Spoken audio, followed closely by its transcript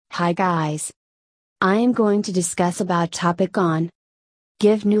Hi guys. I am going to discuss about topic on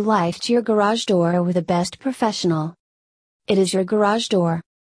give new life to your garage door with the best professional. It is your garage door.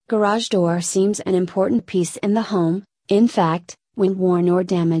 Garage door seems an important piece in the home. In fact, when worn or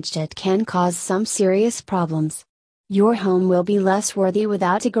damaged it can cause some serious problems. Your home will be less worthy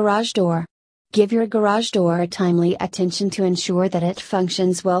without a garage door. Give your garage door a timely attention to ensure that it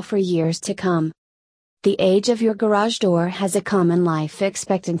functions well for years to come. The age of your garage door has a common life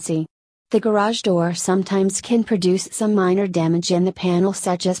expectancy. The garage door sometimes can produce some minor damage in the panel,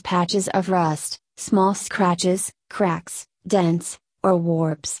 such as patches of rust, small scratches, cracks, dents, or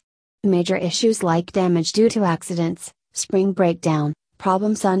warps. Major issues like damage due to accidents, spring breakdown,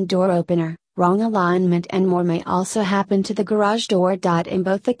 problems on door opener, wrong alignment and more may also happen to the garage door. In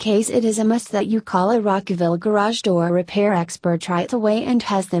both the case, it is a must that you call a Rockville garage door repair expert right away and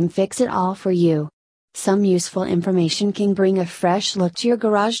has them fix it all for you. Some useful information can bring a fresh look to your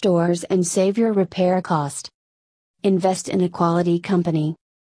garage doors and save your repair cost. Invest in a quality company.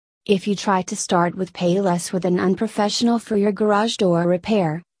 If you try to start with pay less with an unprofessional for your garage door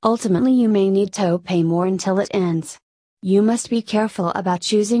repair, ultimately you may need to pay more until it ends. You must be careful about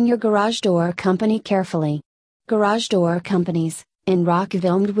choosing your garage door company carefully. Garage door companies, in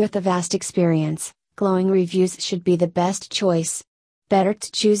Rockville with a vast experience, glowing reviews should be the best choice. Better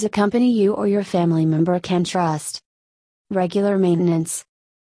to choose a company you or your family member can trust. Regular maintenance.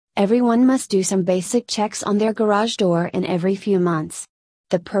 Everyone must do some basic checks on their garage door in every few months.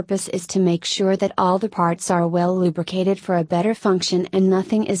 The purpose is to make sure that all the parts are well lubricated for a better function and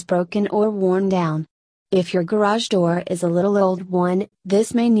nothing is broken or worn down. If your garage door is a little old one,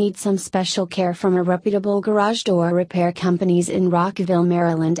 this may need some special care from a reputable garage door repair companies in Rockville,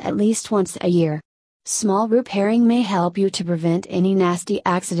 Maryland at least once a year. Small repairing may help you to prevent any nasty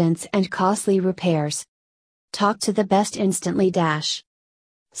accidents and costly repairs. Talk to the best instantly.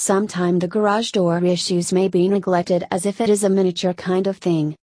 Sometime the garage door issues may be neglected as if it is a miniature kind of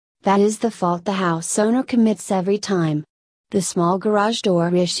thing. That is the fault the house owner commits every time. The small garage door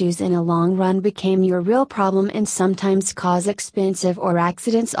issues in a long run became your real problem and sometimes cause expensive or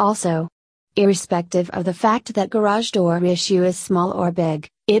accidents also. Irrespective of the fact that garage door issue is small or big,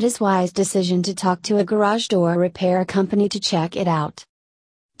 it is wise decision to talk to a garage door repair company to check it out.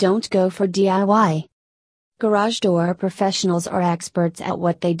 Don't go for DIY. Garage door professionals are experts at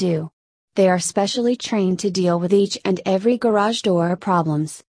what they do. They are specially trained to deal with each and every garage door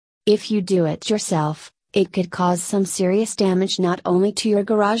problems. If you do it yourself, it could cause some serious damage not only to your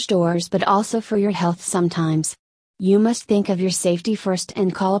garage doors but also for your health sometimes. You must think of your safety first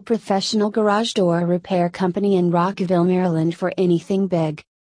and call a professional garage door repair company in Rockville, Maryland for anything big.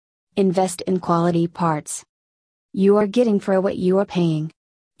 Invest in quality parts. You are getting for what you are paying.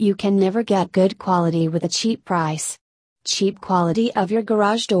 You can never get good quality with a cheap price. Cheap quality of your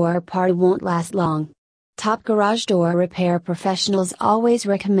garage door part won't last long. Top garage door repair professionals always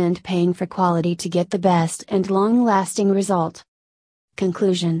recommend paying for quality to get the best and long-lasting result.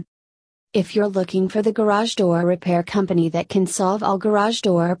 Conclusion. If you're looking for the garage door repair company that can solve all garage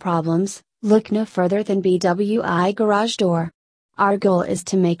door problems, look no further than BWI Garage Door. Our goal is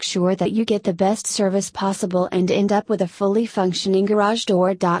to make sure that you get the best service possible and end up with a fully functioning garage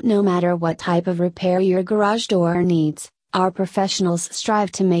door. No matter what type of repair your garage door needs, our professionals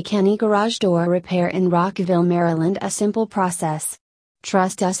strive to make any garage door repair in Rockville, Maryland a simple process.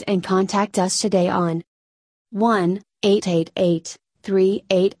 Trust us and contact us today on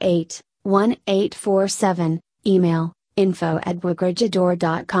 1-888-388-1847, email,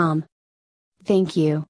 info@woodgaragedoor.com. Thank you.